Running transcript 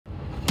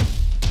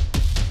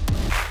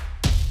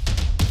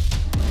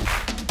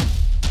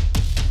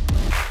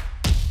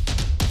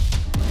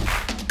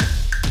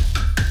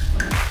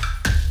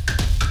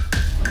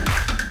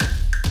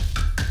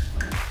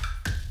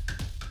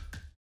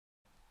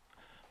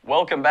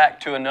Welcome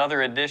back to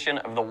another edition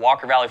of the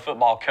Walker Valley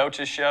Football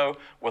Coaches Show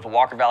with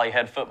Walker Valley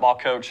head football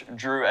coach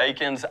Drew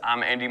Akins.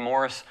 I'm Andy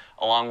Morris,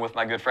 along with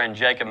my good friend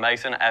Jacob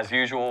Mason. As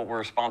usual,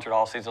 we're sponsored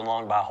all season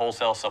long by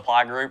Wholesale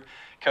Supply Group.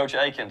 Coach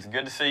Akins,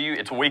 good to see you.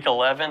 It's week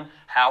 11,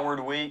 Howard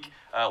week.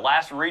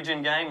 Last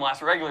region game,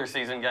 last regular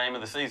season game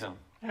of the season.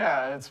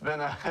 Yeah, it's been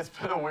a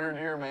weird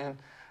year, man.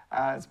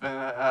 It's been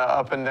an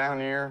up and down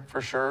year for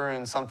sure,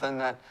 and something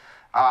that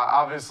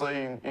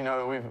obviously, you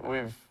know,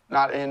 we've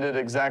not ended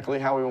exactly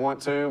how we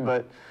want to,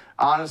 but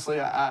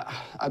honestly, I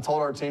told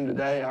our team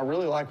today, I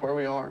really like where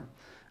we are.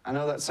 I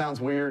know that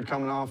sounds weird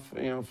coming off,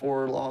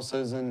 4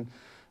 losses,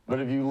 but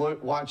if you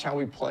watch how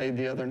we played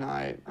the other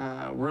night,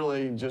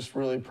 really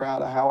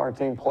proud of how our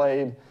team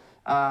played.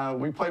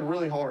 We played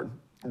really hard.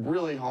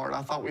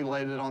 I thought we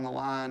laid it on the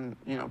line,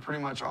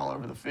 pretty much all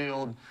over the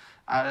field.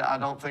 I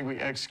don't think we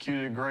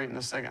executed great in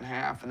the second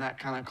half, and that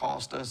kind of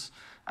cost us.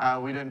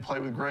 We didn't play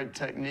with great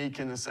technique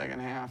in the second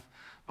half.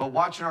 But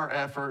watching our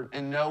effort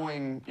and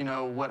knowing,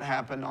 what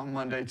happened on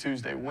Monday,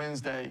 Tuesday,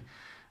 Wednesday,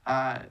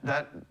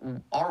 that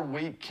our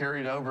week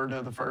carried over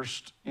to the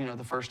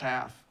first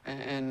half.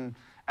 And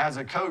as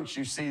a coach,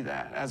 you see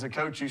that. As a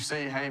coach, you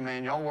see, hey,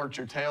 man, y'all worked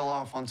your tail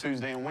off on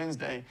Tuesday and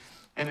Wednesday,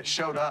 and it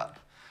showed up.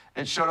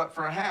 It showed up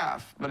for a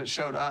half, but it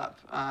showed up.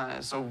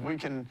 So we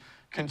can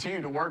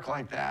continue to work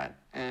like that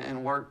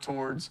and work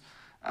towards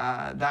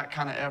that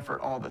kind of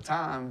effort all the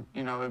time.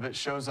 If it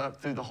shows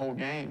up through the whole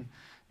game,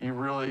 you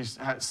really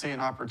see an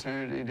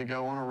opportunity to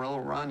go on a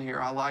real run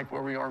here. I like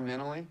where we are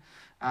mentally.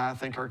 I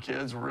think our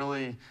kids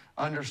really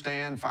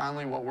understand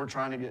finally what we're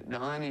trying to get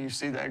done, and you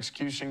see the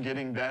execution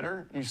getting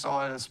better. You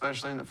saw it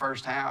especially in the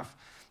first half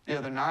the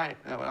other night.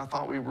 I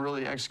thought we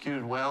really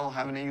executed well.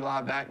 Having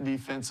Eli back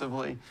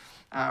defensively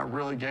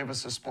really gave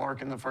us a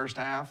spark in the first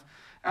half.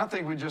 And I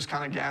think we just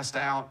kind of gassed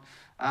out,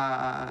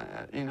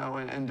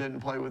 and didn't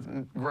play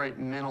with great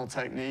mental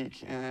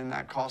technique, and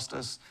that cost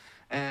us.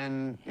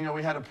 And,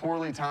 we had a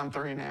poorly timed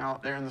 3 and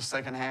out there in the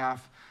second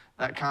half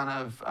that kind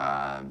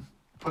of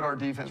put our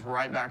defense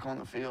right back on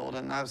the field,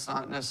 and that's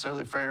not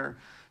necessarily fair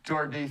to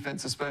our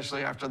defense,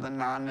 especially after the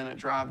 9-minute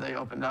drive they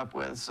opened up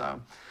with. So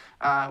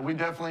we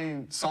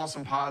definitely saw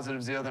some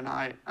positives the other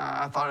night.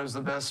 I thought it was the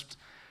best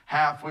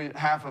half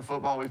of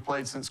football we've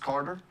played since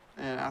Carter.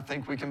 And I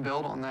think we can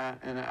build on that,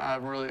 and I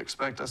really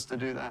expect us to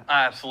do that.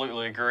 I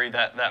absolutely agree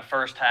that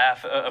first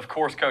half. Of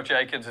course, Coach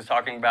Akins is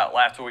talking about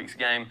last week's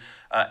game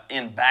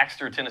in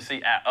Baxter,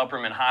 Tennessee at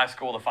Upperman High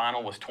School. The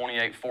final was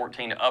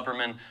 28-14 to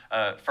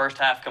Upperman. First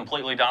half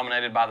completely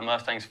dominated by the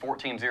Mustangs,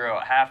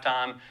 14-0 at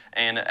halftime.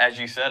 And as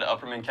you said,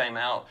 Upperman came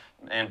out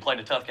and played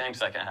a tough game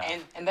second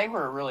half. And they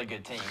were a really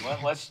good team.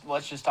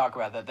 Let's just talk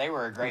about that. They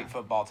were a great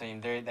football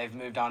team. They've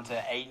moved on to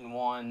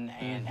 8-1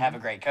 and have a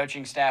great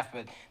coaching staff,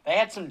 but they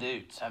had some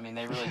dudes. I mean,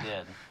 they really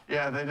did.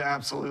 Yeah, they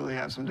absolutely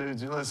have some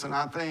dudes. Listen,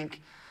 I think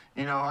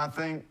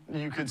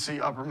you could see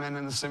Upperman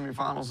in the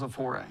semifinals of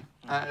 4A.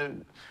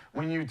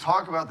 When you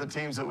talk about the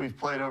teams that we've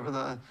played over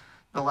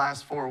the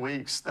last 4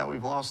 weeks that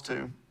we've lost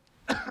to,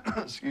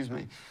 excuse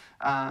me,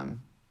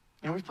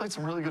 we've played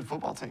some really good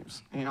football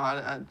teams.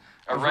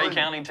 A Ray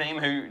County team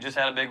who just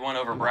had a big one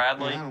over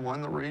Bradley. Yeah, and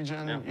won the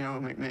region. Yep.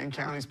 McMinn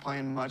County's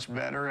playing much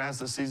better as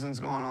the season's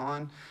going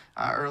on.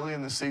 Early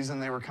in the season,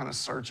 they were kind of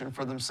searching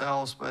for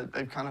themselves, but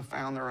they've kind of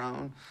found their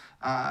own.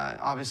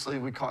 Obviously,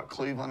 we caught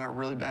Cleveland at a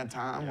really bad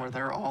time where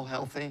they're all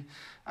healthy,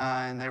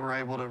 and they were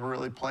able to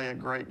really play a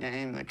great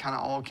game that kind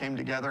of all came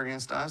together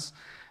against us.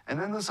 And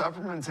then this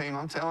Upperman team,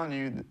 I'm telling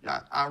you,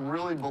 I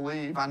really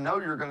believe, I know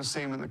you're going to see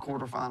them in the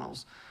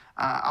quarterfinals.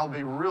 I'll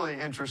be really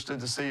interested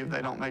to see if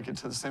they don't make it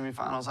to the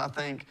semifinals. I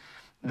think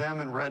them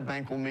and Red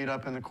Bank will meet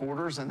up in the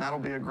quarters, and that'll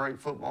be a great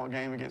football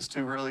game against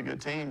 2 really good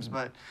teams.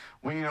 But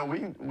we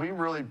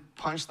really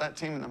punched that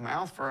team in the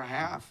mouth for a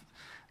half,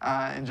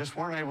 and just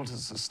weren't able to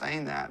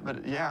sustain that.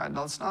 But yeah,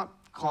 let's not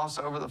gloss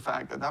over the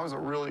fact that was a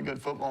really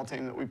good football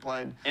team that we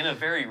played. In a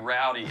very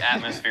rowdy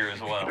atmosphere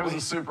as well. It was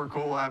a super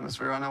cool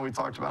atmosphere. I know we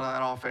talked about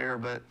that off air,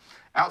 but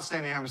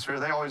outstanding atmosphere.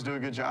 They always do a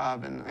good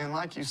job. And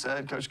like you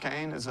said, Coach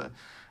Kane is a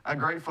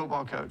great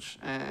football coach,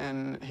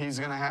 and he's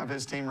going to have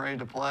his team ready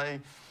to play.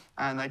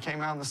 And they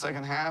came out in the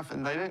second half,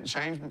 and they didn't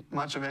change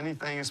much of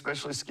anything,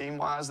 especially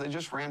scheme-wise. They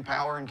just ran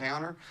power and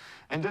counter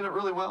and did it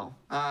really well.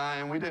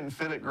 And we didn't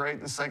fit it great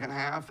in the second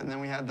half, and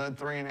then we had the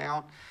 3 and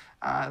out.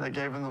 They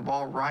gave them the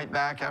ball right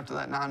back after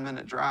that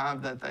 9-minute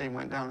drive that they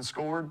went down and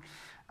scored.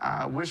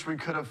 Wish we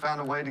could have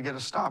found a way to get a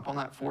stop on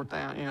that 4th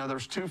down.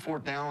 There's 2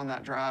 4th down on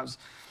that drives.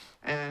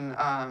 And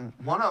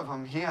one of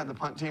them, he had the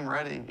punt team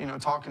ready,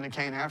 talking to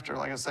Kane after.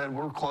 Like I said,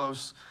 we're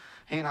close.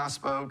 He and I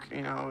spoke,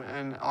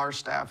 and our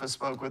staff has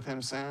spoke with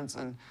him since.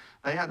 And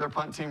they had their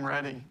punt team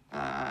ready.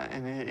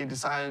 And he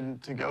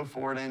decided to go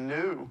for it and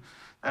knew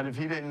that if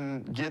he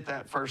didn't get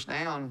that first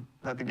down,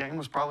 that the game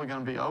was probably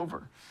going to be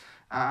over.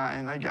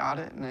 And they got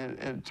it, and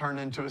it turned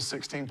into a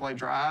 16-play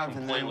drive.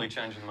 Completely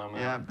changing the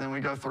momentum. Yeah, then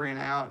we go 3 and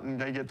out, and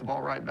they get the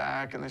ball right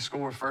back, and they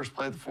score first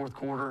play of the 4th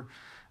quarter.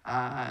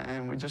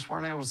 And we just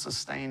weren't able to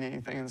sustain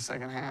anything in the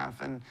second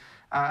half. And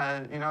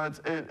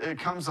it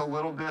comes a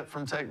little bit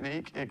from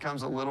technique. It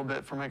comes a little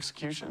bit from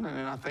execution.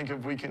 And I think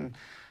if we can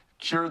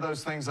cure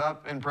those things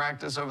up in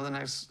practice over the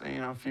next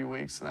few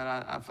weeks, then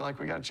I feel like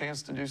we got a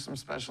chance to do some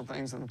special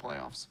things in the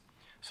playoffs.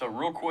 So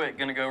real quick,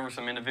 going to go over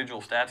some individual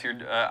stats here.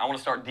 I want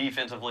to start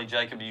defensively.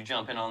 Jacob, you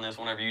jump in on this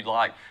whenever you'd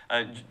like.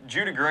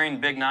 Judah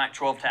Green, big night,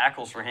 12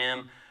 tackles for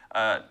him.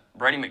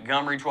 Brady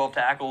Montgomery, 12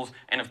 tackles.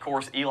 And, of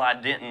course, Eli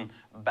Denton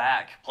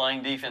back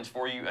playing defense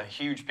for you, a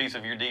huge piece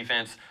of your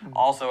defense.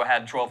 Also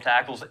had 12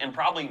 tackles and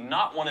probably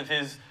not one of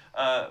his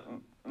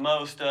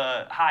most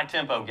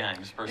high-tempo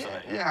games, per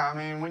se. Yeah, I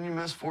mean, when you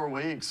miss 4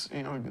 weeks,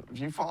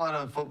 you fall out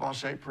of football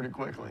shape pretty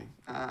quickly.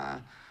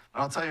 But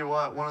I'll tell you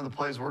what, one of the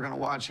plays we're going to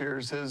watch here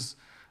is his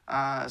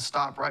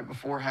stop right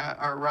before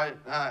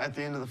at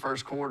the end of the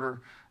first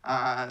quarter.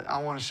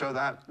 I want to show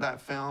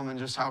that film and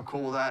just how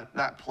cool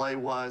that play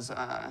was.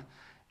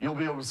 You'll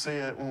be able to see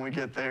it when we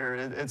get there.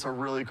 It's a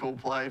really cool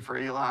play for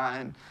Eli,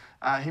 and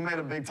he made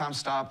a big-time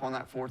stop on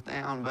that 4th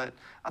down. But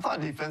I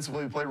thought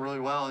defensively we played really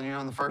well. And,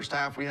 in the first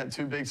half we had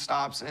 2 big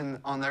stops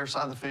on their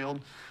side of the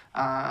field.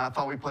 I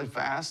thought we played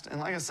fast. And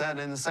like I said,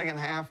 in the second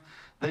half,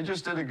 they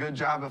just did a good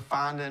job of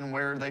finding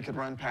where they could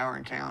run power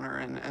and counter,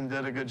 and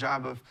did a good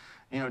job of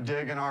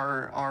digging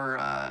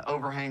our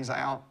overhangs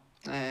out,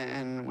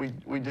 and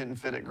we didn't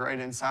fit it great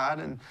inside.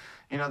 And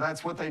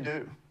that's what they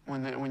do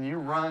when you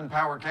run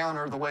power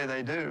counter the way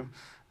they do.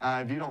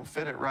 If you don't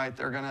fit it right,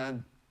 they're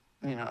gonna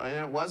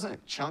it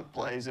wasn't chunk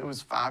plays. It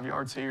was 5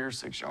 yards here,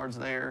 6 yards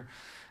there,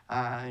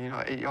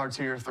 8 yards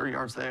here, 3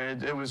 yards there.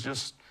 It was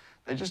just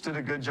they just did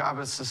a good job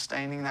of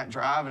sustaining that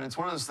drive. And it's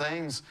one of those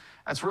things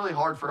that's really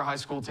hard for a high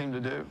school team to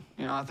do.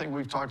 I think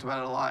we've talked about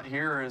it a lot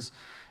here is,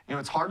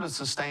 it's hard to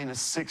sustain a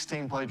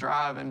 16-play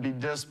drive and be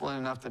disciplined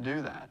enough to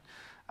do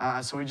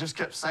that. So we just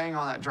kept saying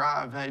on that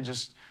drive, hey,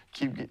 just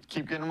keep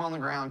getting them on the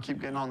ground, keep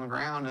getting on the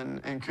ground,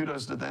 and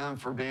kudos to them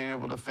for being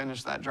able to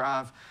finish that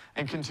drive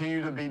and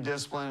continue to be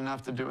disciplined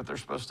enough to do what they're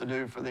supposed to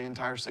do for the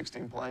entire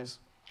 16 plays.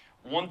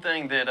 One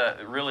thing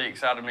that really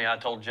excited me, I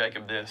told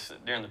Jacob this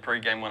during the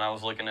pregame when I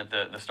was looking at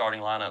the starting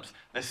lineups,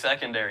 the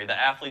secondary, the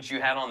athletes you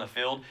had on the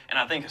field, and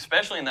I think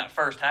especially in that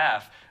first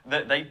half,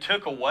 that they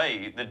took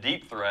away the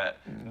deep threat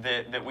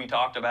that we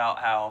talked about,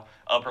 how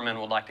Upperman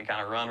would like to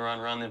kind of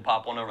run, then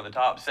pop one over the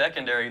top.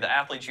 Secondary, the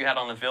athletes you had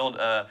on the field,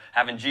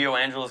 having Gio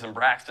Angeles and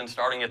Braxton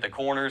starting at the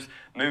corners,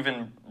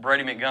 moving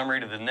Brady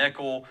Montgomery to the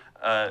nickel,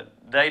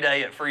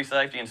 Day at free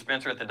safety, and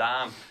Spencer at the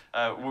dime.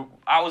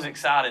 I was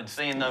excited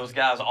seeing those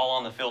guys all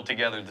on the field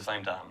together at the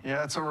same time.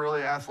 Yeah, it's a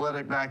really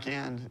athletic back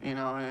end,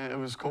 and it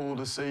was cool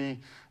to see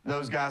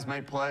those guys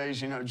make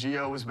plays.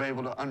 Gio was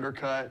able to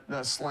undercut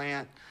the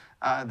slant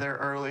there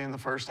early in the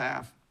first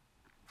half.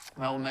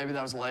 Well, maybe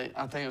that was late.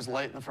 I think it was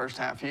late in the first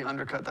half. He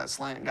undercut that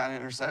slant, got an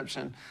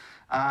interception.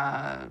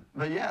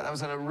 But yeah, that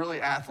was a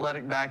really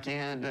athletic back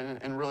end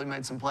and really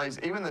made some plays.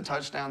 Even the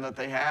touchdown that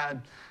they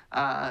had,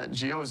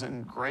 Gio was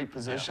in great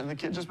position. Yeah.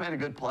 The kid just made a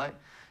good play.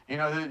 You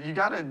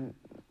got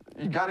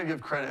to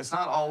give credit. It's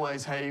not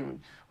always, hey,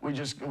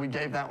 we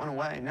gave that one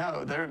away.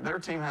 No, their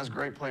team has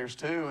great players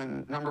too.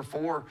 And number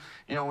 4,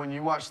 when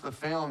you watch the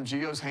film,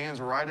 Gio's hands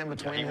were right in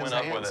between his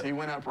hands. He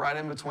went up right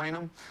in between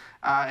them,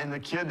 and the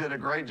kid did a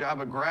great job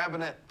of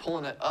grabbing it,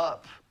 pulling it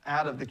up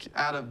out of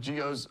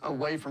Gio's,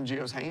 away from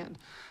Gio's hand.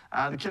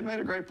 The kid made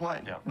a great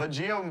play. Yeah. But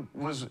Gio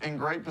was in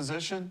great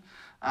position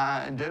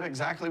and did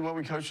exactly what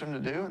we coached him to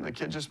do, and the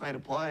kid just made a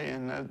play.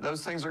 And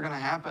those things are going to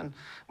happen.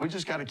 We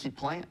just got to keep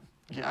playing.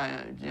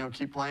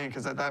 Keep playing,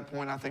 because at that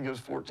point I think it was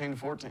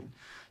 14-14.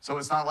 So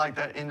it's not like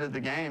that ended the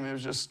game. It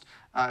was just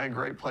a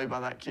great play by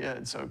that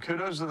kid. So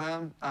kudos to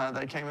them.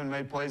 They came and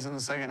made plays in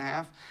the second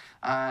half,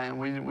 and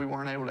we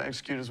weren't able to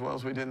execute as well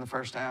as we did in the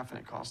first half, and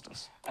it cost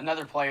us.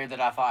 Another player that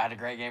I thought had a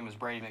great game was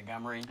Brady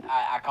Montgomery.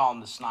 I call him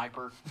the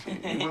sniper.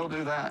 He will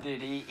do that.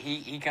 Dude,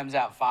 he comes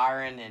out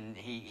firing, and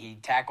he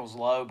tackles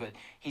low, but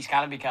he's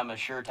kind of become a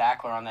sure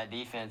tackler on that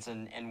defense.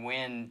 And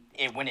when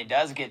it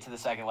does get to the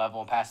second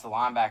level and past the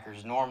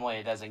linebackers, normally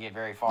it doesn't get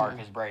very far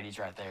because Brady's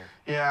right there.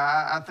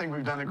 Yeah, I think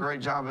we've done a great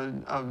job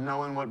of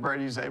knowing what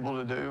Brady's able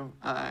to do,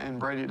 and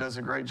Brady does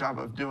a great job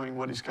of doing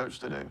what he's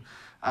coached to do.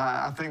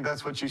 I think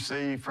that's what you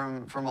see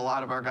from a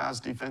lot of our guys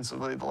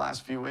defensively the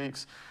last few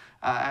weeks.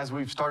 As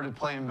we've started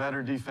playing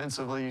better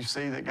defensively, you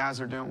see that guys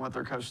are doing what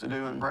they're coached to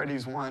do, and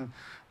Brady's one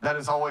that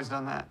has always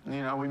done that.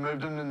 We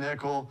moved him to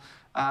nickel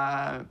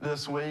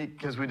this week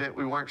because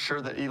we weren't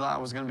sure that Eli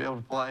was going to be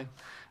able to play.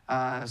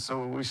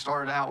 So we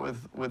started out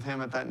with him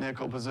at that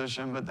nickel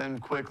position, but then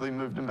quickly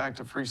moved him back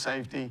to free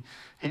safety.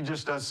 He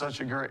just does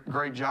such a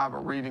great job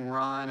of reading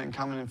run and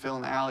coming and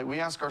filling the alley. We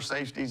ask our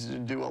safeties to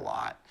do a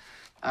lot.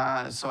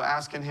 So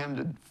asking him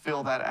to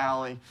fill that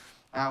alley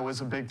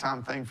was a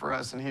big-time thing for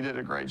us, and he did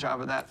a great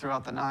job of that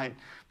throughout the night.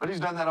 But he's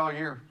done that all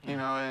year,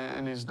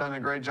 and he's done a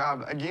great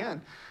job.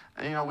 Again,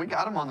 we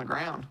got him on the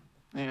ground.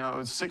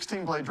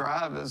 16-play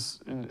drive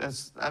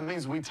that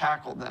means we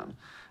tackled them.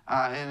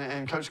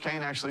 And Coach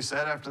Kane actually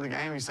said after the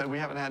game, he said, we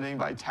haven't had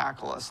anybody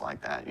tackle us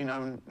like that. You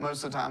know,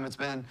 most of the time it's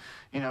been,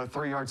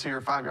 3 yards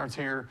here, 5 yards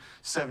here,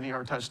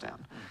 70-yard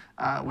touchdown.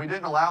 We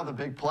didn't allow the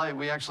big play.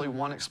 We actually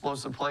won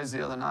explosive plays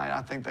the other night.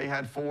 I think they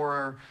had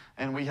 4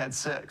 and we had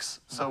 6.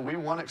 So we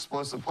won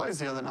explosive plays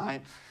the other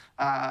night.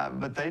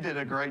 But they did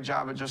a great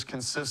job of just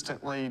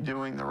consistently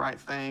doing the right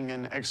thing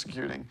and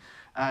executing.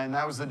 And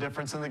that was the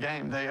difference in the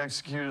game. They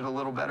executed a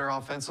little better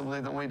offensively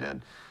than we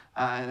did.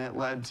 And it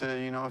led to,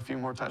 a few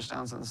more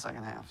touchdowns in the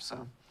second half.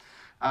 So,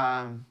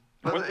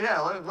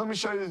 let me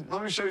show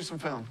you some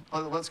film.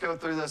 Let's go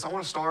through this. I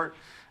want to start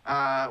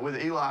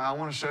with Eli. I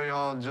want to show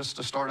y'all just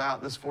to start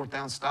out this 4th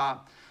down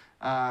stop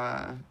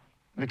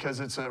because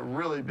it's a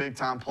really big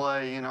time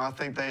play. I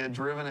think they had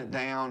driven it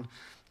down.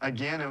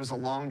 Again, it was a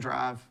long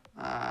drive,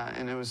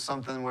 and it was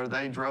something where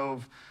they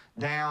drove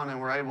down and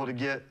were able to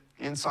get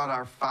inside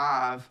our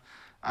 5.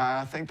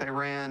 I think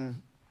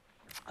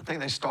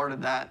they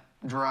started that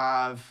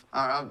drive,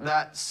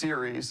 that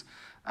series,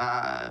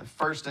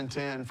 1st and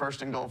 10,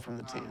 1st and goal from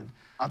the 10.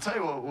 I'll tell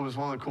you what was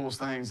one of the coolest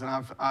things, and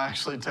I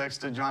actually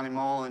texted Johnny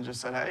Mole and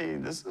just said, hey,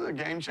 this is a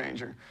game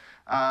changer.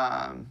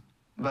 But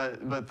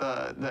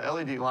the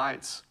LED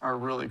lights are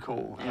really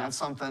cool, and that's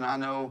something I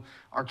know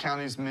our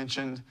county's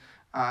mentioned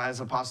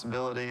as a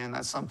possibility, and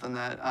that's something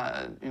that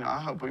I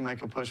hope we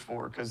make a push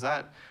for, because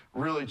that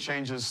really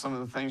changes some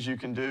of the things you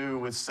can do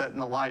with setting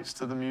the lights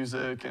to the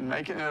music and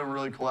making it a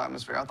really cool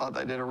atmosphere. I thought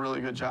they did a really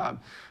good job.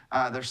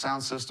 Their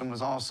sound system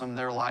was awesome.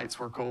 Their lights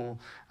were cool.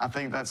 I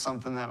think that's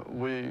something that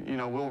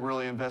we'll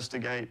really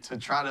investigate to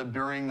try to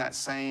bring that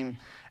same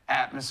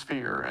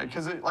atmosphere,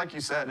 because like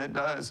you said, it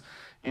does.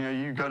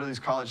 You go to these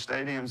college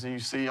stadiums and you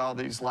see all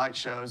these light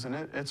shows, and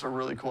it's a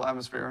really cool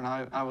atmosphere, and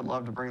I would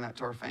love to bring that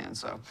to our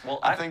fans. So, well,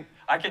 I think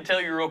I can tell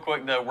you real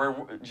quick, though, where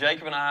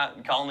Jacob and I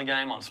calling the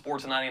game on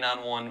Sports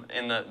 99.1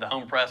 in the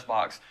home press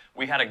box,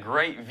 we had a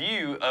great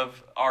view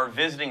of our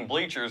visiting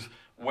bleachers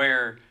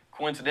where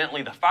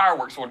coincidentally the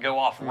fireworks would go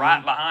off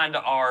right behind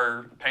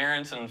our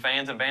parents and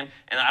fans and band,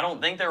 and I don't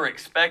think they were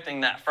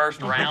expecting that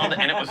first round,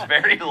 and it was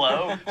very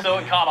low, so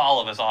it caught all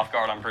of us off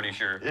guard, I'm pretty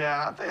sure.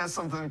 Yeah, I think that's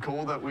something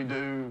cool that we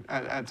do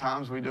at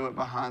times. We do it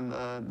behind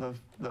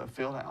the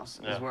field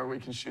house is where we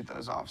can shoot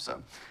those off.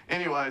 So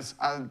anyways,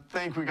 I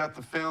think we got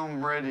the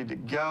film ready to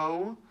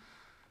go,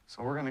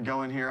 so we're going to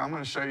go in here. I'm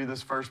going to show you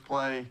this first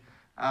play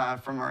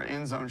from our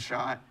end zone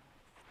shot.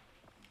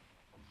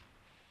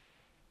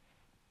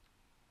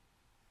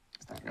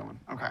 Not going.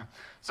 Okay.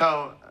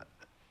 So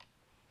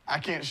I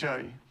can't show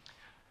you,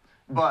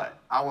 but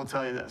I will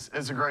tell you this.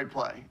 It's a great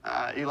play.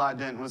 Eli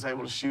Denton was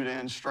able to shoot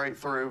in straight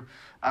through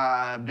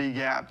B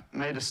gap,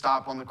 made a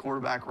stop on the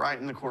quarterback right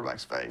in the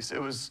quarterback's face. It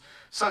was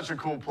such a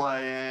cool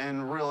play,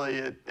 and really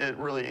it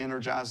really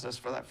energized us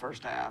for that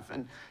first half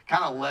and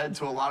kind of led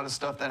to a lot of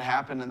stuff that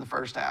happened in the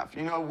first half.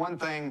 One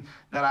thing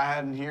that I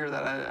had in here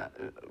that I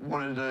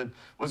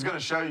was going to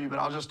show you, but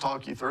I'll just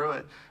talk you through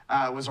it,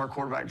 was our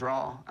quarterback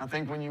draw. I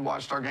think when you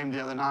watched our game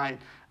the other night,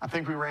 I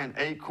think we ran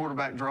 8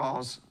 quarterback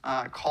draws,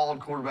 called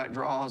quarterback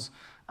draws.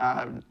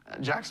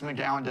 Jackson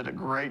McGowan did a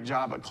great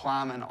job of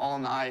climbing all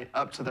night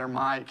up to their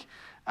mic,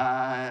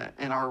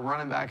 and our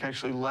running back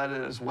actually led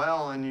it as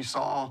well, and you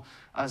saw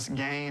us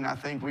gain, I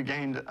think we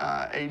gained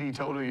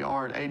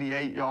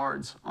 88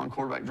 yards on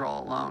quarterback draw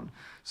alone.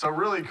 So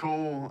really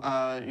cool.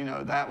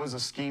 That was a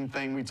scheme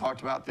thing we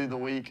talked about through the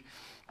week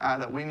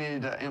that we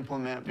needed to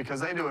implement,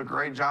 because they do a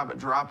great job at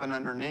dropping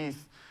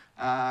underneath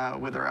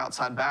with their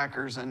outside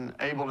backers and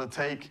able to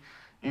take,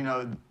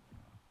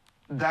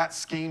 that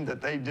scheme that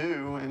they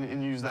do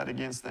and use that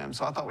against them.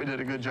 So I thought we did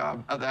a good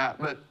job of that.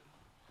 But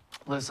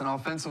listen,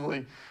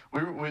 offensively,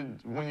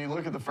 when you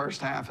look at the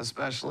first half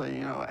especially,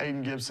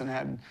 Aiden Gibson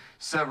had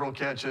several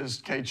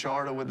catches, Kate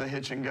Charda with the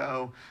hitch and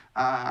go.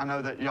 I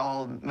know that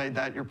y'all made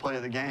that your play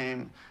of the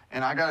game,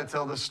 and I got to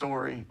tell this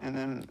story, and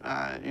then,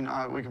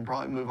 we can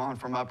probably move on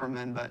from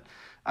Upperman, but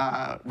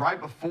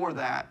right before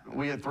that,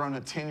 we had thrown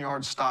a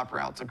 10-yard stop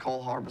route to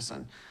Cole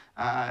Harbison.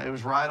 It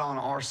was right on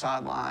our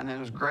sideline, and it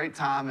was great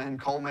timing.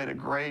 Cole ran a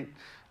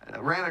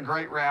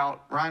great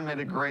route. Ryan made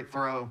a great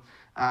throw.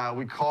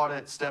 We caught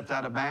it, stepped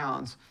out of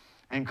bounds,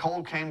 and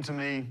Cole came to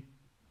me.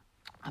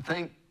 I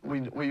think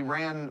we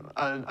ran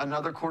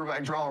another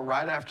quarterback draw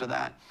right after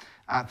that.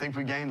 I think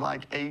we gained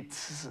like 8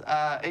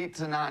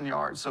 to 9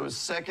 yards, so it was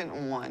 2nd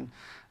and 1.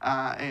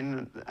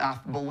 And I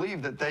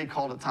believe that they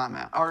called a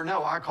timeout. Or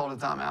no, I called a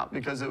timeout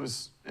because it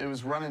was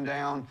running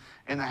down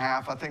in the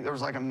half. I think there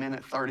was like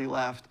 1:30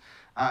 left.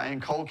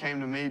 And Cole came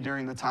to me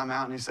during the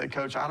timeout and he said,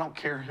 Coach, I don't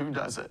care who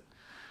does it,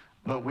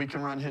 but we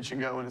can run hitch and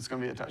go and it's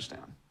going to be a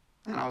touchdown.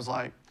 And I was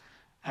like,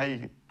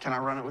 hey, can I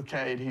run it with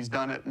Cade? He's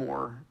done it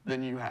more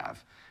than you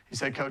have. He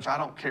said, Coach, I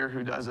don't care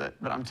who does it,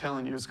 but I'm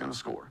telling you it's going to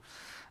score.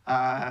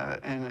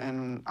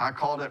 And I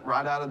called it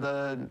right out of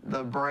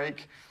the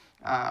break.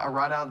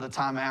 Right out of the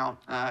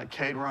timeout.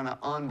 Cade ran an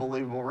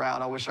unbelievable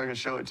route. I wish I could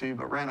show it to you,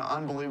 but ran an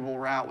unbelievable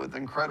route with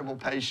incredible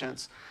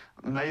patience,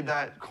 made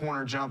that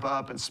corner jump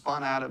up and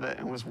spun out of it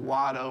and was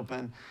wide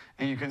open.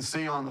 And you can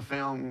see on the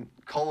film,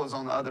 Cole is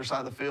on the other side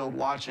of the field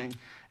watching,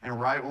 and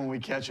right when we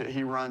catch it,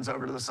 he runs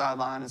over to the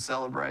sideline and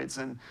celebrates.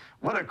 And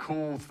what a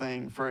cool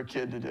thing for a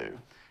kid to do.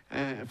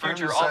 And for him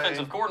Future to say,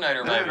 offensive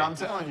coordinator, dude, maybe. I'm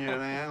telling you,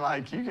 man,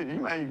 like you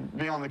may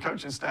be on the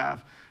coaching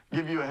staff,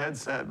 give you a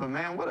headset, but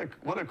man,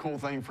 what a cool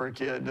thing for a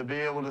kid to be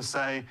able to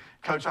say,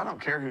 Coach, I don't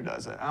care who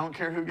does it. I don't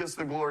care who gets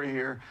the glory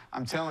here.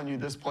 I'm telling you,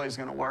 this play's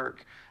going to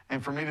work.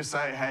 And for me to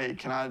say, hey,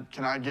 can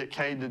I get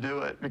Cade to do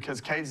it?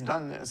 Because Cade's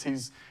done this.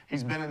 He's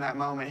been in that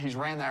moment. He's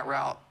ran that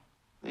route,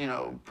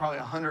 probably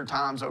 100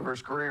 times over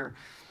his career.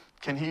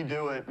 Can he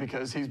do it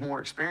because he's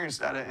more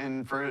experienced at it?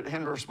 And for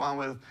him to respond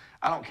with,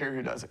 I don't care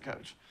who does it,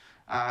 Coach.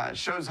 It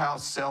shows how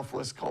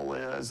selfless Cole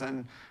is.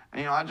 And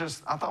I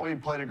thought we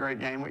played a great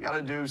game. We got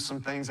to do some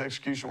things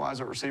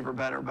execution-wise at receiver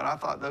better, but I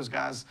thought those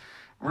guys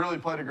really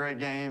played a great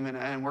game,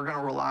 and we're going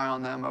to rely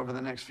on them over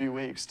the next few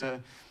weeks to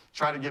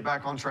try to get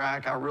back on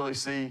track. I really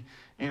see,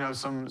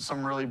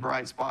 some really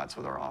bright spots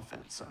with our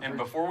offense. So. And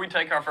before we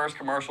take our first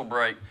commercial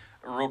break,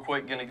 real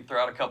quick, going to throw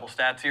out a couple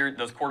stats here.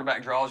 Those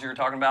quarterback draws you were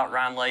talking about,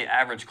 Ryan Lay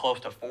averaged close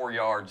to 4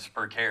 yards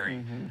per carry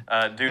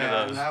due to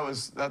those. And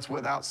that's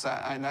without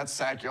sack. I mean, that's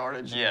sack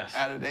yardage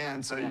added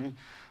in. So,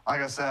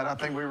 like I said, I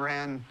think we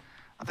ran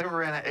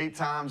it 8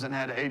 times and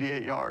had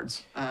 88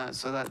 yards.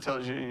 So that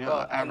tells you,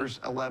 average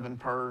 11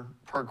 per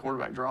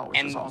quarterback draw,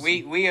 which is awesome.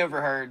 And I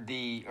overheard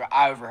the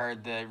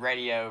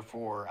radio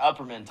for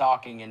Upperman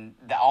talking, and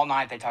all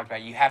night they talked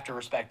about you have to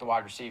respect the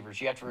wide receivers.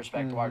 You have to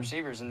respect the wide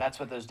receivers, and that's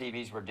what those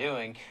DBs were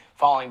doing,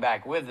 falling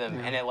back with them,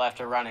 and it left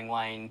a running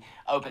lane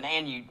open,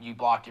 and you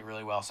blocked it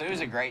really well. So it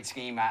was a great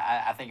scheme.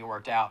 I think it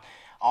worked out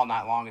all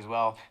night long as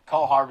well.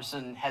 Cole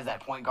Harbison has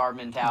that point guard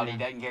mentality.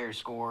 Doesn't care who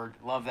scored.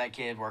 Love that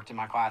kid. Worked in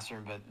my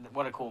classroom. But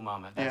what a cool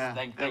moment.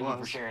 Thank you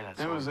for sharing that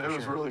story. It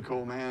was really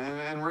cool, man.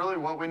 And really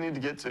what we need to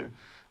get to.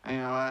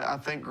 I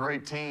think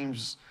great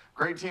teams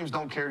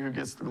don't care who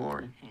gets the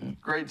glory.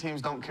 Great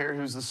teams don't care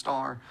who's the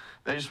star.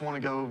 They just want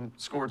to go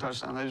score a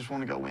touchdown. They just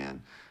want to go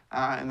win.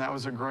 And that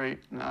was a great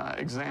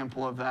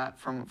example of that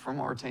from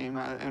our team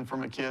and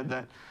from a kid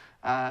that,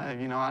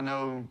 I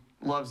know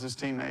loves his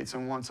teammates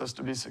and wants us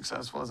to be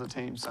successful as a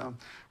team. So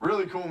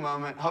really cool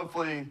moment.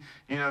 Hopefully,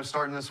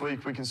 starting this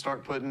week, we can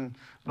start putting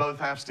both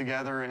halves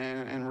together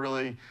and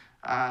really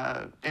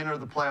enter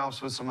the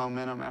playoffs with some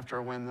momentum after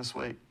a win this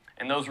week.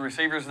 And those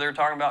receivers they're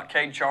talking about,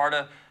 Cade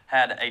Charda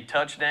had a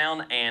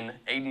touchdown, and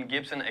Aiden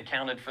Gibson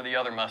accounted for the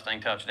other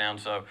Mustang touchdown.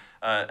 So,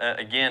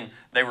 again,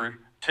 they were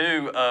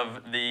 2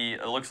 of the,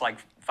 it looks like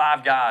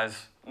 5 guys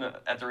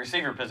at the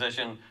receiver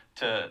position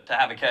to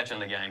have a catch in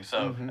the game.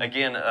 So,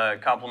 again,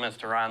 compliments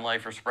to Ryan Lay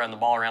for spreading the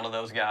ball around to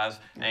those guys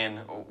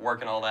and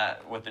working all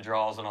that with the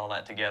draws and all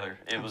that together.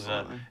 It was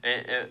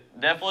it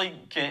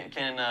definitely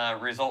can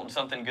result in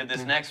something good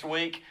this next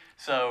week.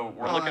 So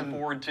we're looking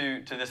forward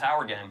to this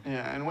Howard game.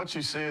 Yeah, and what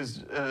you see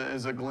is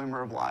a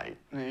glimmer of light,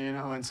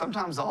 and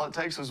sometimes all it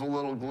takes is a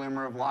little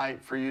glimmer of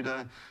light for you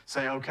to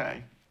say,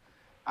 okay,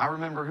 I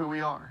remember who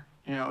we are.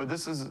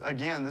 This is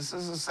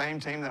the same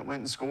team that went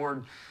and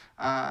scored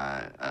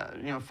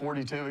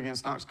 42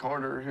 against Knox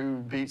Carter, who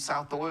beat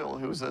South Doyle,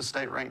 who was a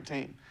state-ranked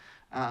team.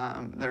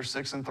 They're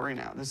 6-3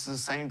 now. This is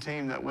the same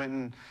team that went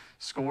and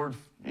scored,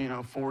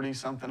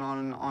 40-something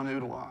on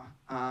Ottawa.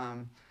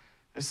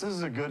 This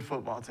is a good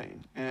football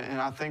team,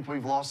 and I think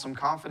we've lost some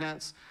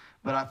confidence.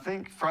 But I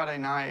think Friday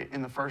night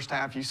in the first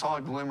half, you saw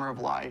a glimmer of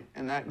light,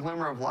 and that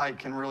glimmer of light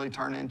can really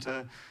turn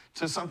into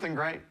something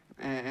great.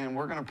 And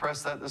we're going to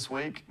press that this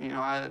week.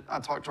 I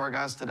talked to our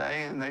guys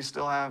today, and they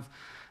still have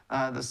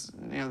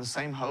the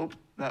same hope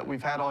that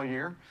we've had all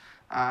year.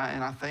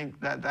 And I think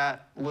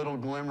that little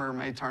glimmer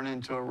may turn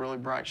into a really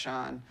bright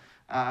shine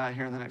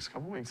here in the next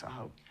couple weeks, I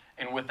hope.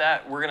 And with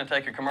that, we're going to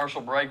take a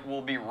commercial break.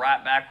 We'll be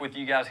right back with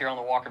you guys here on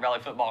the Walker Valley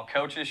Football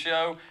Coaches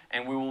Show,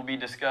 and we will be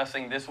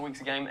discussing this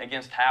week's game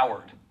against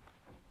Howard.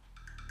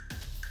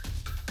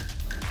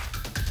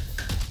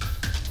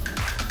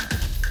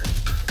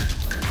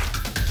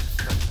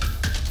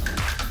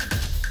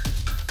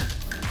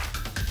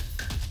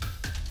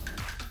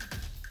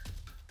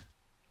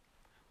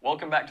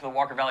 Welcome back to the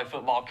Walker Valley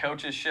Football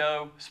Coaches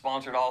Show,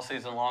 sponsored all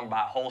season long by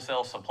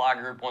Wholesale Supply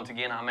Group. Once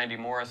again, I'm Andy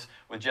Morris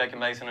with Jacob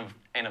Mason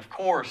and, of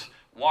course,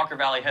 Walker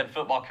Valley head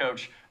football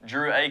coach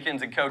Drew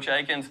Akins. And Coach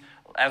Akins,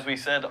 as we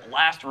said,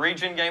 last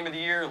region game of the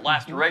year,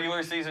 last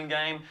regular season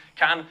game.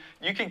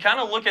 You can kind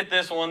of look at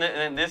this one,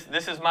 and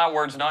this is my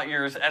words, not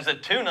yours, as a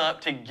tune-up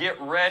to get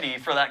ready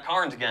for that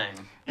Carnes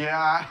game.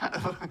 Yeah.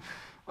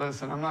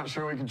 Listen, I'm not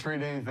sure we can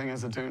treat anything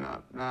as a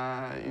tune-up.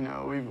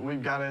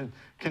 We've got to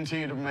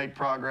continue to make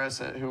progress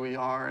at who we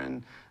are.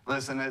 And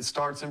listen, it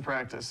starts in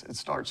practice. It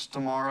starts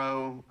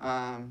tomorrow.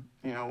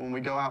 When we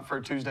go out for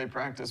a Tuesday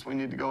practice, we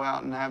need to go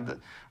out and have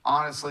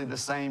honestly the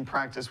same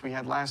practice we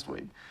had last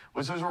week,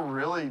 which was a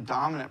really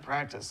dominant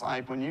practice.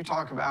 Like when you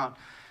talk about,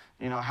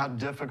 how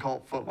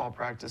difficult football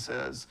practice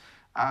is,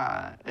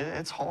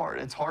 it's hard.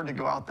 It's hard to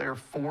go out there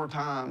 4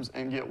 times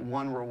and get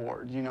 1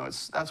 reward.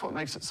 That's what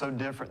makes it so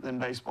different than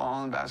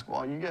baseball and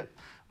basketball. You get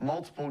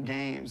multiple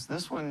games.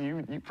 This one,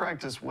 you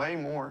practice way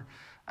more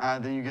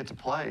than you get to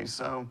play.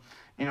 So,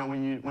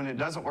 when it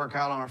doesn't work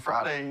out on a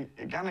Friday,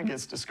 it kind of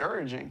gets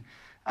discouraging.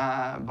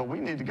 But we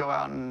need to go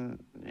out and,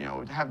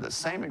 have the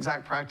same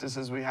exact practice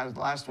as we had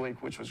last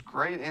week, which was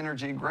great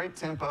energy, great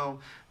tempo,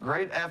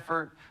 great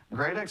effort,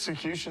 great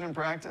execution in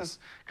practice.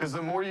 Because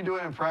the more you do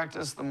it in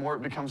practice, the more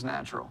it becomes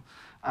natural.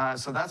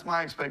 So that's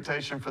my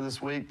expectation for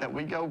this week, that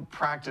we go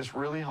practice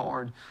really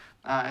hard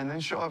and then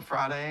show up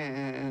Friday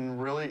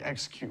and really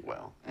execute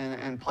well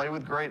and play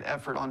with great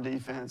effort on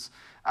defense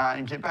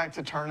and get back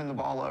to turning the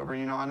ball over.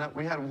 I know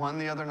we had one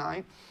the other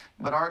night,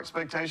 but our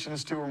expectation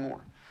is 2 or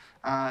more.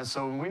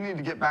 So we need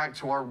to get back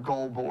to our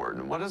goal board.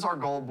 And what does our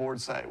goal board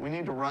say? We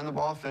need to run the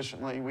ball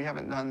efficiently. We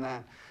haven't done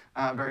that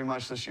very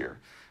much this year.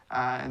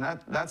 And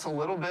that's a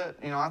little bit,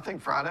 I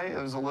think Friday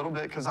it was a little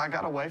bit because I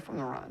got away from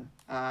the run.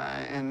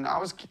 And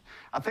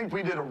I think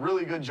we did a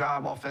really good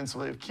job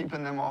offensively of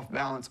keeping them off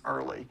balance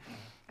early.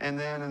 And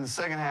then in the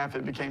second half,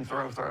 it became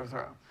throw, throw,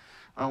 throw.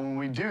 When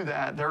we do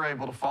that, they're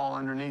able to fall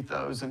underneath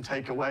those and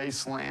take away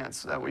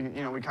slants that we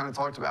kind of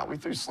talked about. We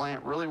threw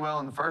slant really well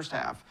in the first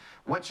half.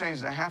 What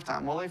changed at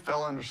halftime? Well, they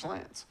fell under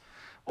slants.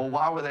 Well,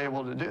 why were they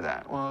able to do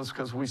that? Well, it's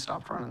because we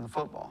stopped running the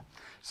football.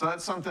 So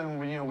that's something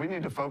we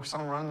need to focus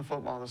on running the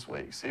football this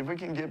week. See if we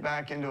can get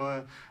back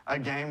into a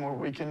game where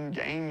we can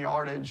gain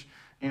yardage,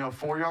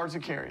 4 yards a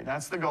carry.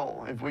 That's the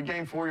goal. If we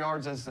gain 4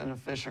 yards, that's an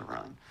efficient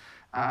run.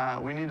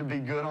 We need to be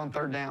good on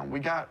third down. We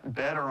got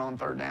better on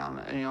third down.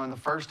 In the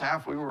first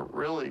half, we were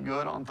really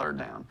good on third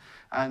down.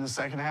 In the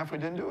second half, we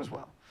didn't do as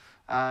well.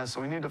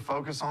 So we need to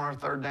focus on our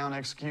third down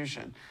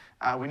execution.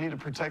 We need to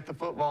protect the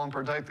football and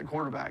protect the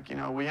quarterback.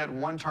 We had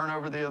 1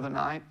 turnover the other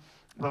night,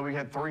 but we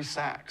had 3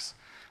 sacks.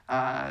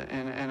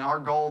 And our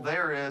goal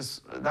there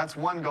is, that's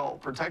one goal,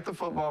 protect the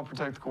football,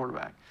 protect the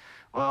quarterback.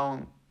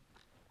 Well,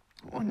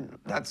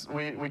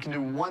 we can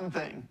do one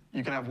thing.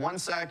 You can have 1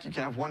 sack, you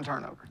can have 1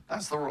 turnover.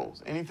 That's the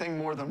rules. Anything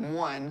more than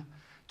 1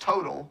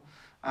 total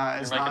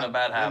is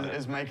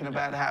making a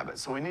bad habit.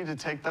 So we need to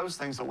take those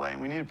things away,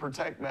 and we need to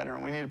protect better,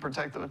 and we need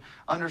to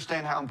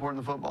understand how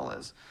important the football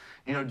is.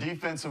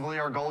 Defensively,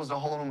 our goal is to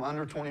hold them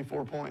under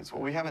 24 points.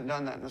 Well, we haven't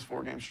done that in this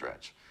 4-game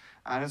stretch,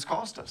 and it's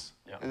cost us.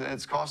 Yeah.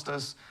 It's cost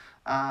us.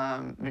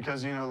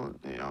 Because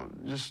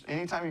just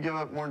anytime you give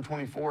up more than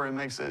 24, it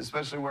makes it,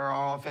 especially where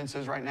our offense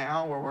is right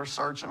now, where we're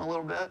searching a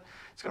little bit,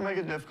 it's going to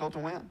make it difficult to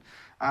win.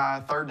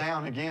 Third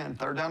down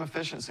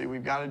efficiency.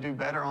 We've got to do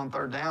better on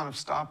third down of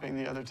stopping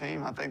the other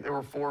team. I think they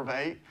were 4 of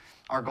 8.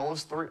 Our goal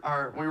is 3.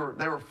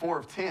 They were 4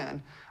 of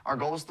 10. Our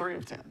goal is 3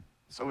 of 10.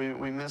 So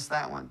we missed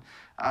that one.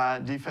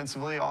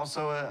 Defensively,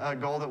 also a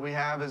goal that we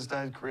have is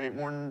to create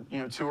more,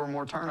 2 or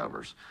more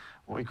turnovers.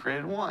 We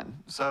created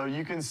 1. So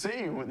you can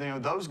see,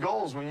 those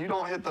goals, when you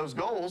don't hit those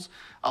goals,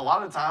 a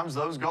lot of times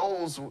those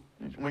goals,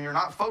 when you're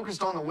not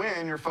focused on the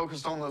win, you're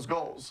focused on those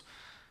goals.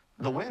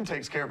 The win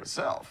takes care of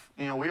itself.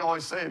 We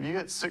always say if you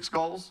hit 6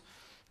 goals,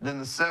 then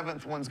the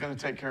 7th one's going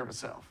to take care of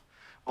itself.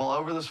 Well,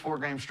 over this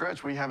 4-game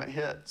stretch, we haven't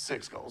hit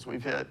 6 goals.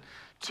 We've hit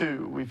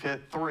 2, we've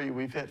hit 3,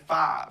 we've hit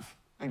 5.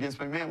 Against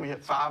McMahon, we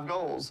hit 5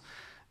 goals.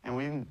 And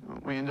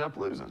we ended up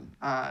losing.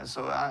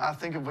 So I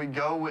think if we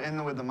go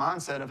in with the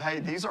mindset of, hey,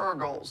 these are our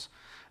goals,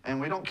 and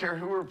we don't care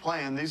who we're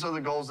playing, these are the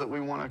goals that we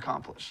want to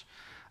accomplish.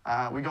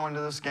 We go into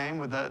this game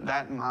with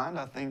that in mind.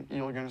 I think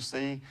you're going to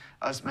see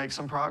us make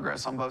some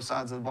progress on both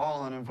sides of the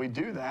ball. And if we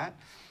do that,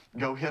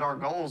 go hit our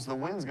goals, the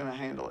win's going to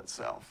handle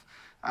itself.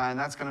 And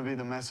that's going to be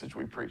the message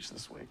we preach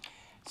this week.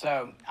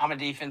 So I'm a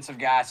defensive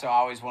guy, so I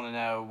always want to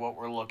know what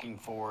we're looking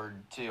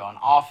forward to on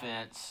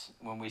offense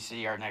when we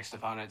see our next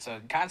opponent. So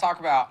kind of talk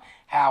about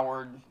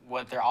Howard,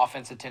 what their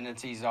offensive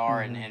tendencies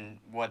are, and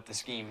what the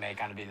scheme may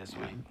kind of be this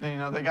week.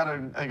 They got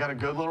a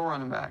good little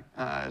running back.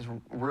 He's a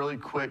really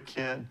quick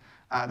kid.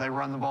 They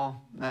run the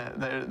ball.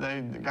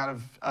 They got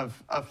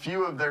a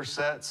few of their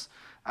sets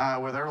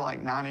where they're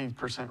like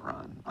 90%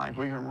 run. Like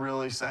we can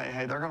really say,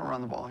 hey, they're going to run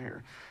the ball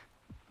here.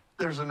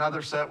 There's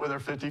another set where they're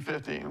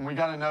 50-50, and we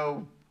got to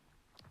know,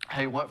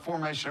 hey, what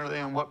formation are they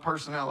in? What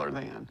personnel are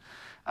they in?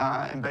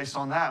 And based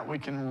on that, we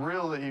can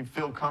really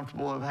feel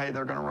comfortable of, hey,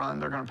 they're going to run,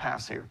 they're going to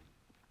pass here.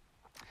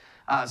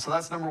 So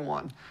that's number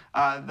 1.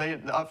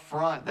 Up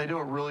front, they do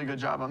a really good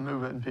job of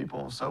moving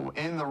people. So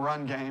in the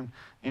run game,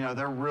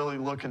 they're really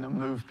looking to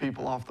move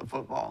people off the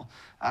football.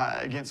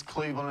 Against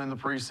Cleveland in the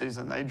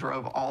preseason, they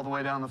drove all the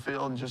way down the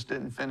field and just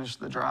didn't finish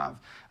the drive.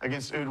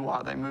 Against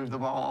Udoa, they moved the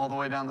ball all the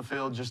way down the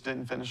field, just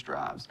didn't finish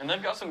drives. And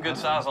they've got some good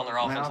size on their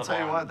offensive line. I'll tell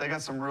you what, they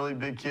got some really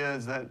big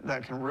kids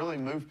that can really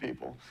move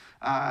people.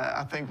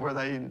 I think where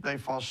they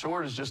fall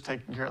short is just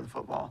taking care of the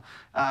football.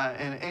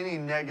 And any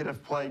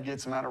negative play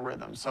gets them out of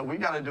rhythm. So we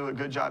got to do a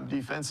good job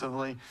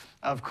defensively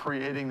of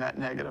creating that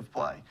negative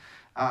play.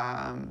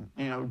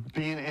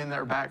 Being in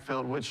their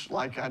backfield, which,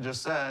 like I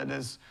just said,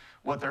 is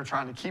what they're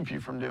trying to keep you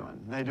from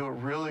doing. They do a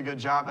really good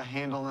job of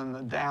handling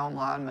the down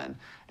linemen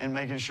and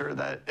making sure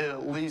that it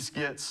at least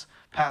gets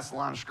past the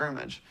line of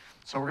scrimmage.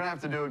 So we're going to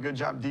have to do a good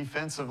job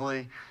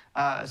defensively,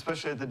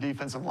 especially at the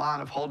defensive line,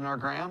 of holding our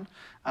ground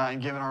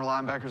and giving our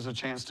linebackers a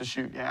chance to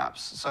shoot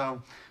gaps.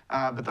 So,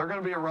 but they're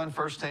going to be a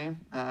run-first team.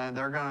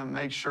 They're going to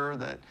make sure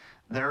that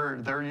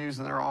they're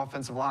using their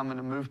offensive linemen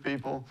to move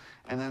people.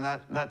 And then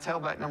that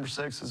tailback number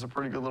 6 is a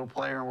pretty good little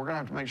player, and we're going to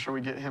have to make sure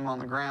we get him on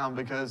the ground,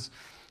 because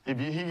if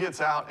he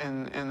gets out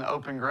in the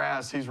open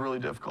grass, he's really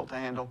difficult to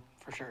handle.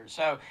 For sure.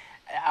 So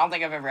I don't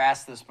think I've ever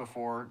asked this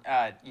before.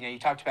 You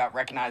talked about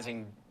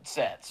recognizing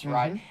sets,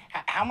 right?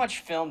 How much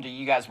film do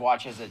you guys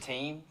watch as a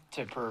team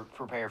to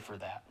prepare for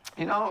that?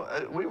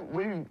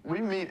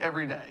 We meet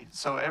every day.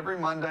 So every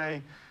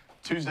Monday,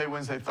 Tuesday,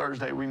 Wednesday,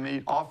 Thursday, we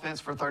meet offense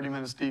for 30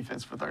 minutes,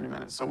 defense for 30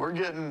 minutes. So we're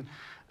getting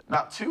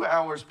about 2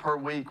 hours per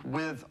week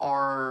with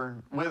our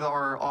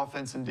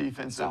offense and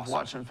defensive Awesome.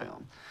 watching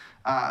film.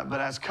 But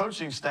as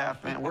coaching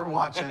staff, man, we're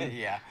watching.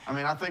 Yeah. I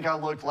mean, I think I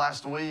looked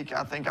last week.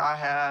 I think I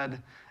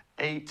had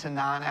 8 to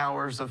 9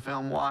 hours of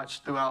film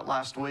watched throughout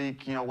last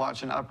week,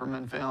 watching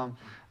Upperman film.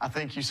 I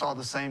think you saw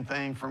the same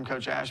thing from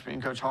Coach Ashby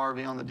and Coach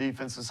Harvey on the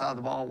defensive side of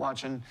the ball,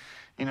 watching,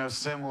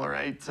 similar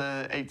 8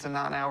 to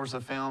 9 hours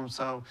of film.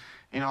 So,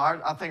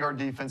 I think our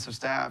defensive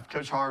staff,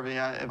 Coach Harvey,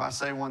 if I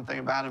say one thing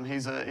about him,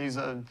 he's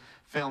a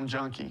film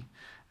junkie.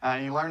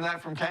 You learned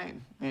that from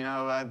Kane.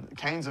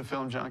 Kane's a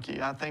film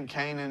junkie. I think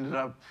Kane ended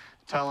up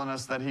telling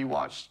us that he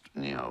watched,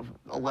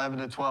 11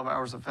 to 12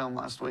 hours of film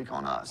last week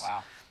on us.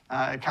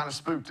 Wow. It kind of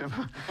spooked him.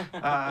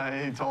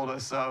 He told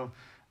us so.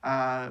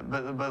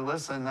 But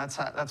listen,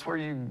 that's where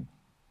you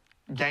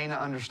gain an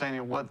understanding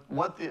of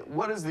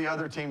what is the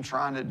other team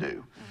trying to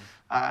do.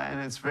 And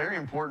it's very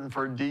important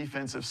for a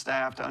defensive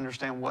staff to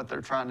understand what they're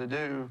trying to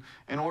do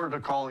in order to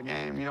call a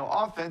game.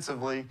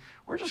 Offensively,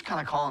 we're just kind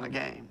of calling a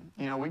game.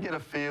 We get a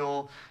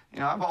feel.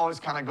 I've always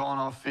kind of gone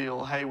off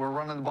feel. Hey, we're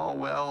running the ball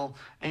well.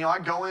 And, I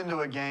go into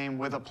a game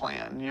with a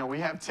plan. We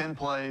have 10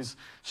 plays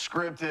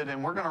scripted,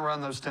 and we're going to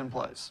run those 10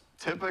 plays.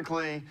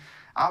 Typically,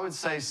 I would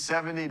say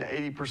 70 to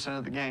 80%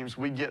 of the games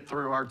we get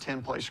through our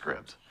 10-play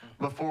script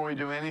before we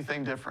do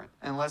anything different,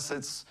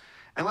 unless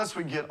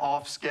we get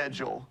off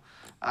schedule.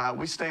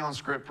 We stay on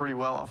script pretty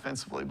well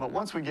offensively. But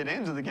once we get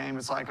into the game,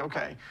 it's like,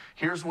 okay,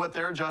 here's what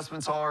their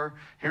adjustments are.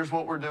 Here's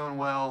what we're doing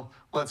well.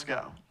 Let's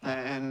go.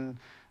 And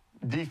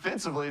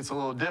defensively, it's a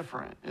little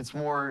different. It's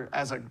more,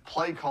 as a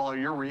play caller,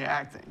 you're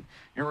reacting.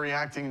 You're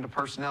reacting to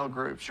personnel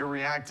groups. You're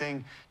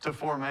reacting to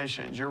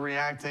formations. You're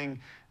reacting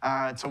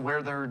to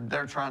where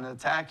they're trying to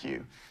attack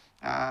you.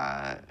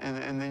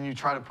 And then you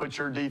try to put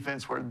your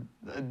defense where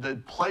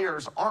the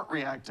players aren't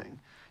reacting.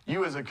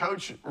 You as a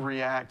coach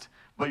react,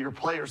 but your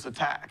players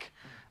attack.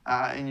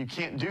 And you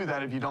can't do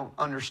that if you don't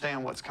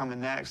understand what's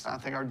coming next. I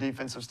think our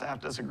defensive staff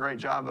does a great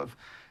job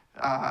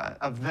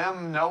of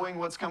them knowing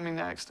what's coming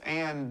next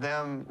and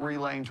them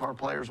relaying to our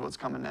players what's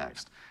coming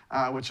next,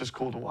 which is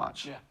cool to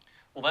watch. Yeah.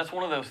 Well, that's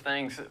one of those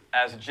things,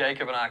 as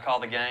Jacob and I call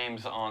the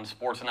games on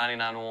Sports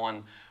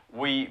 99.1,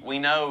 we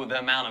know the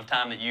amount of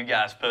time that you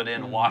guys put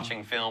in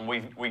watching film.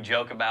 We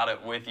joke about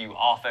it with you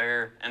off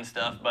air and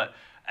stuff, but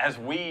as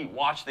we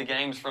watch the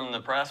games from the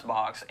press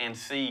box and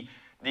see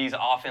these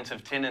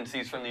offensive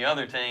tendencies from the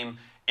other team,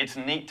 it's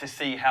neat to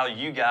see how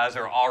you guys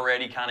are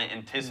already kind of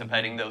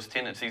anticipating those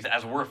tendencies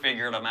as we're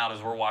figuring them out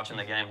as we're watching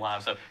the game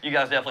live. So you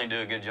guys definitely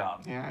do a good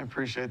job. Yeah, I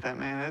appreciate that,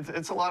 man.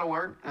 It's a lot of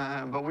work,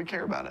 but we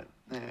care about it.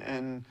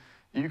 And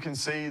you can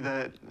see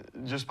that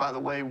just by the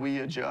way we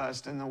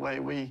adjust and the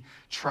way we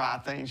try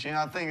things.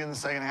 I think in the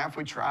second half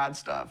we tried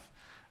stuff.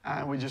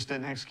 We just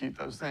didn't execute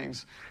those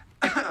things.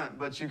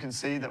 But you can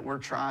see that we're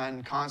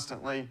trying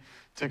constantly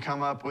to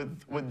come up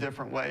with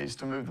different ways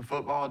to move the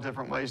football,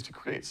 different ways to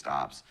create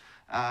stops.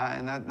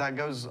 And that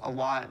goes a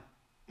lot,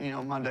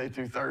 Monday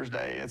through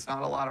Thursday. It's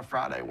not a lot of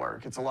Friday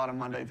work. It's a lot of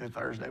Monday through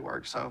Thursday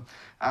work. So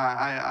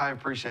I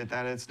appreciate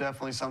that. It's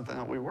definitely something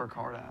that we work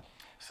hard at.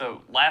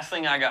 So last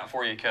thing I got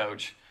for you,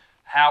 Coach.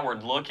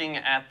 Howard, looking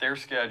at their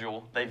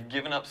schedule, they've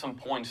given up some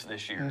points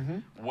this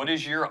year. What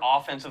is your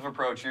offensive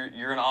approach?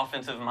 You're an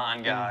offensive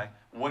mind guy.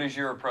 What is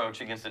your approach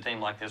against a team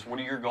like this? What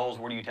are your goals?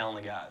 What are you telling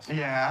the guys?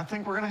 Yeah, I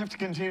think we're going to have to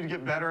continue to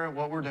get better at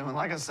what we're doing.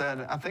 Like I said,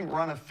 I think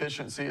run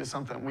efficiency is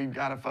something we've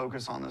got to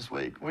focus on this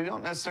week. We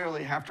don't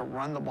necessarily have to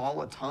run the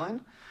ball a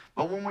ton,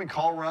 but when we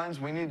call runs,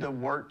 we need to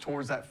work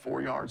towards that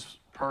 4 yards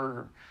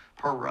per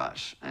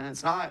rush. And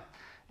it's not,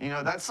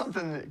 that's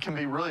something that can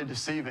be really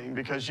deceiving,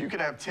 because you could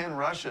have 10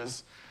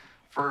 rushes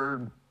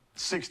for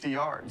 60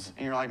 yards.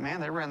 And you're like, man,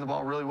 they ran the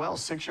ball really well,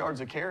 6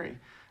 yards a carry.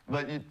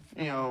 But,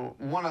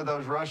 one of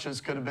those rushes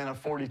could have been a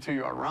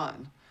 42-yard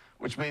run,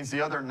 which means the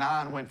other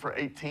 9 went for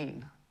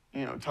 18,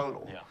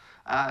 total.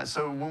 Yeah.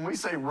 So when we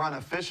say run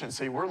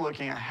efficiency, we're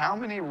looking at how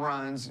many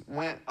runs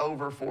went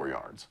over 4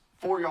 yards,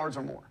 4 yards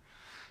or more.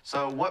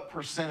 So what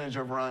percentage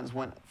of runs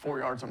went 4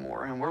 yards or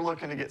more? And we're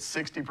looking to get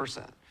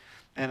 60%.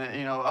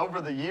 And, over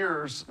the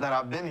years that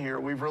I've been here,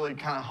 we've really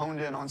kind of honed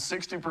in on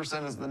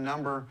 60% as the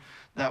number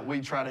that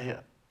we try to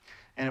hit.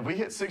 And if we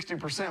hit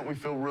 60%, we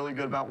feel really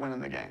good about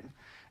winning the game.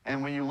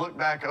 And when you look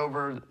back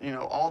over,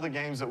 all the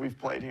games that we've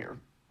played here,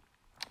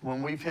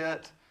 when we've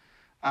hit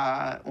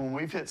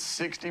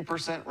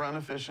 60% run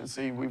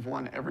efficiency, we've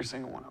won every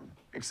single one of them,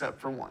 except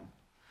for one.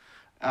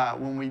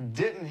 When we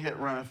didn't hit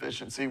run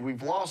efficiency,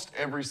 we've lost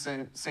every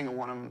single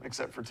one of them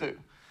except for 2.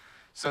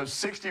 So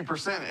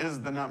 60%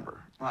 is the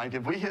number. Like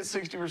if we hit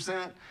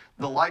 60%,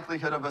 the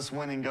likelihood of us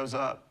winning goes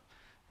up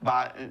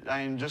by,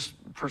 I mean, just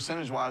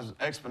percentage-wise,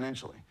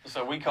 exponentially.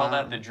 So we call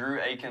that the Drew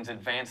Akins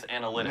Advanced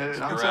Analytics,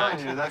 I'm correct?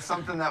 telling you, that's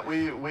something that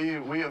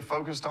we have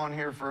focused on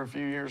here for a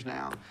few years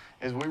now,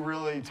 is we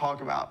really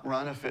talk about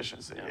run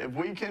efficiency. Yeah. If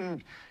we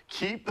can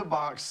keep the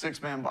box,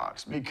 six-man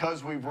box,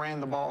 because we've ran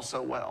the ball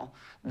so well,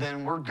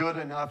 then we're good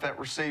enough at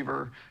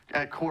receiver,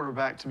 at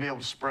quarterback to be able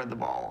to spread the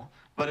ball.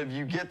 But if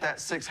you get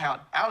that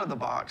six-hat out of the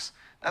box,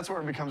 that's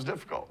where it becomes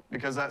difficult,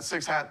 because that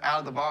six-hat out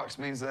of the box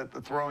means that the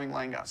throwing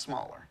lane got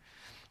smaller.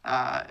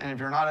 And if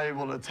you're not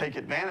able to take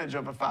advantage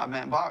of a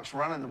five-man box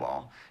running the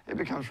ball, it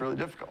becomes really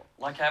difficult.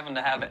 Like having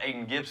to have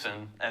Aiden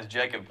Gibson, as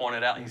Jacob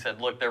pointed out. He said,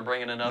 look, they're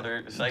bringing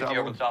another safety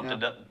over the top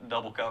to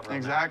double cover.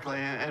 Exactly.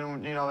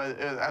 And you know,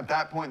 at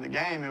that point in the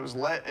game, it was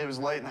late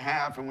in the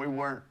half, and we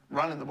weren't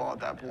running the ball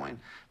at that point.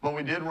 But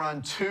we did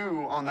run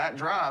two on that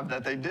drive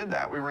that they did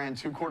that. We ran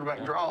two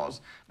quarterback draws.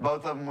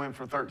 Both of them went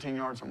for 13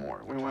 yards or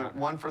more. We went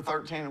one for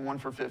 13 and one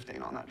for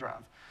 15 on that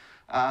drive.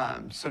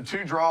 So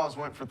two draws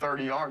went for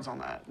 30 yards on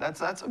that.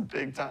 That's a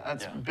big time.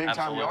 That's big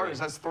time yardage.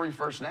 That's 3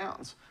 first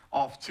downs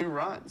off 2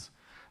 runs.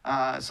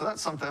 So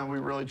that's something that we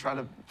really try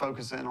to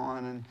focus in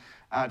on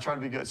and try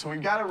to be good. So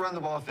we've got to run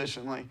the ball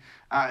efficiently,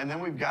 and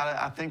then we've got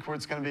to. I think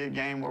it's going to be a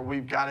game where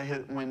we've got to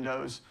hit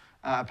windows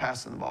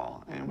passing the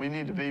ball, and we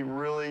need to be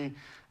really,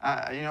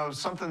 you know,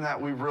 something that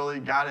we've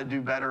really got to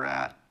do better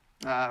at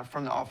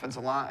from the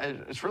offensive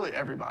line. It's really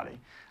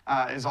everybody.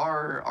 Is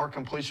our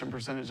completion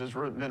percentage has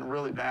been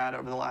really bad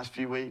over the last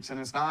few weeks, and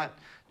it's not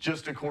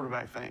just a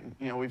quarterback thing.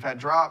 You know, we've had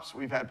drops,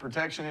 we've had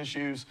protection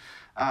issues.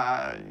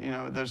 You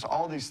know, there's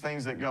all these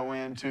things that go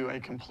into a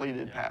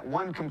completed pass.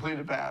 One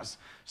completed pass,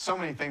 so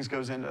many things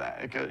goes into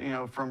that. It goes, you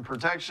know, from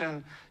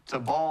protection to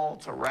ball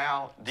to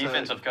route,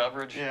 defensive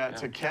coverage,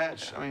 to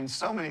catch. I mean,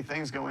 so many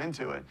things go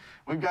into it.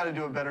 We've got to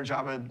do a better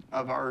job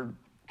of our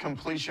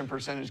completion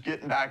percentage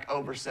getting back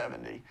over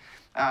 70,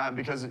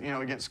 because you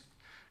know, against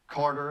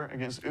Carter,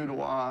 against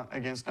Udoa,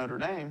 against Notre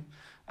Dame,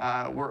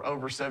 we're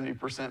over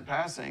 70%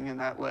 passing, and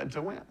that led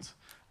to wins.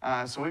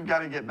 So we've got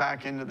to get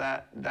back into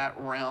that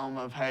realm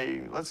of,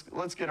 hey,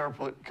 let's get our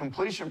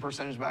completion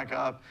percentage back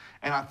up,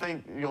 and I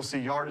think you'll see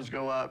yardage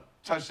go up,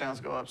 touchdowns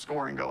go up,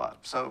 scoring go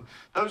up. So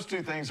those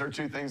two things are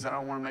two things that I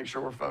want to make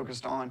sure we're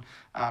focused on,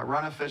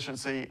 run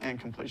efficiency and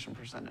completion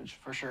percentage.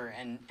 For sure,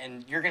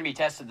 and you're going to be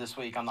tested this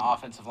week on the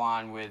offensive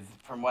line with,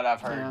 from what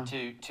I've heard,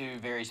 two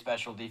very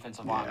special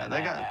defensive linemen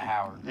at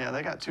Howard. Yeah,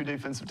 they got 2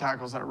 defensive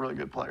tackles that are really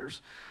good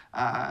players,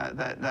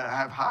 that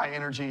have high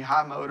energy,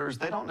 high motors.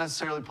 They don't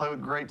necessarily play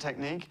with great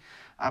technique,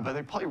 but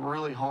they play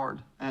really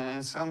hard, and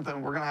it's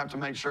something we're going to have to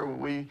make sure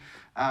we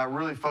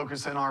really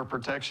focus in our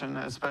protection,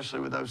 especially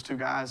with those 2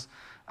 guys.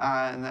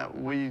 And that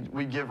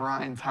we give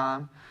Ryan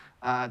time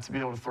to be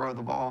able to throw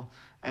the ball.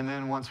 And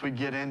then once we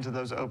get into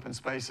those open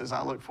spaces,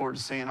 I look forward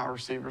to seeing our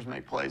receivers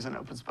make plays in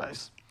open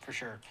space. For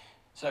sure.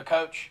 So,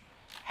 Coach,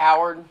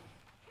 Howard,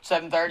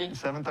 7:30?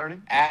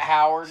 7:30. At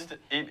Howard.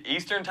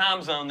 Eastern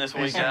time zone this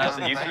week, guys.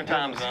 Eastern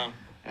time zone.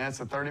 And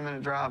it's a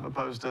 30-minute drive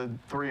opposed to a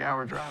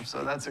 3-hour drive,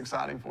 so that's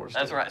exciting for us.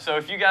 That's right. So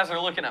if you guys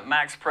are looking at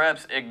Max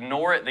Preps,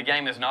 ignore it. The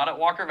game is not at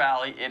Walker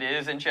Valley. It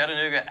is in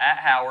Chattanooga at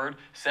Howard,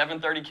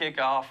 7:30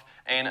 kickoff.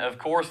 And, of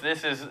course,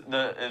 this is,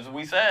 as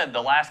we said,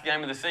 the last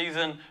game of the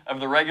season, of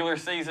the regular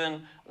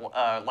season,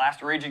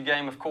 last region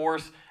game, of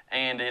course.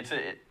 And it's,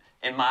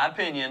 in my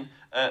opinion,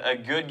 a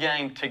good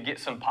game to get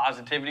some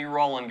positivity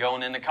rolling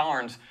going into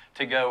Carnes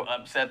to go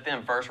upset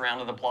them first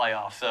round of the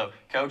playoffs. So,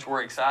 Coach,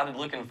 we're excited,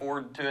 looking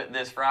forward to it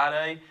this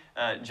Friday.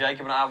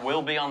 Jacob and I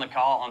will be on the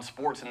call on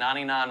Sports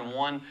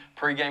 99.1.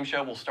 Pregame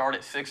show will start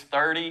at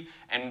 6:30,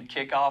 and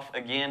kickoff,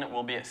 again,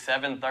 will be at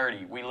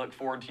 7:30. We look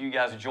forward to you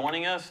guys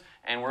joining us,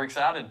 and we're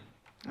excited.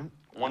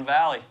 One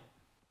Valley.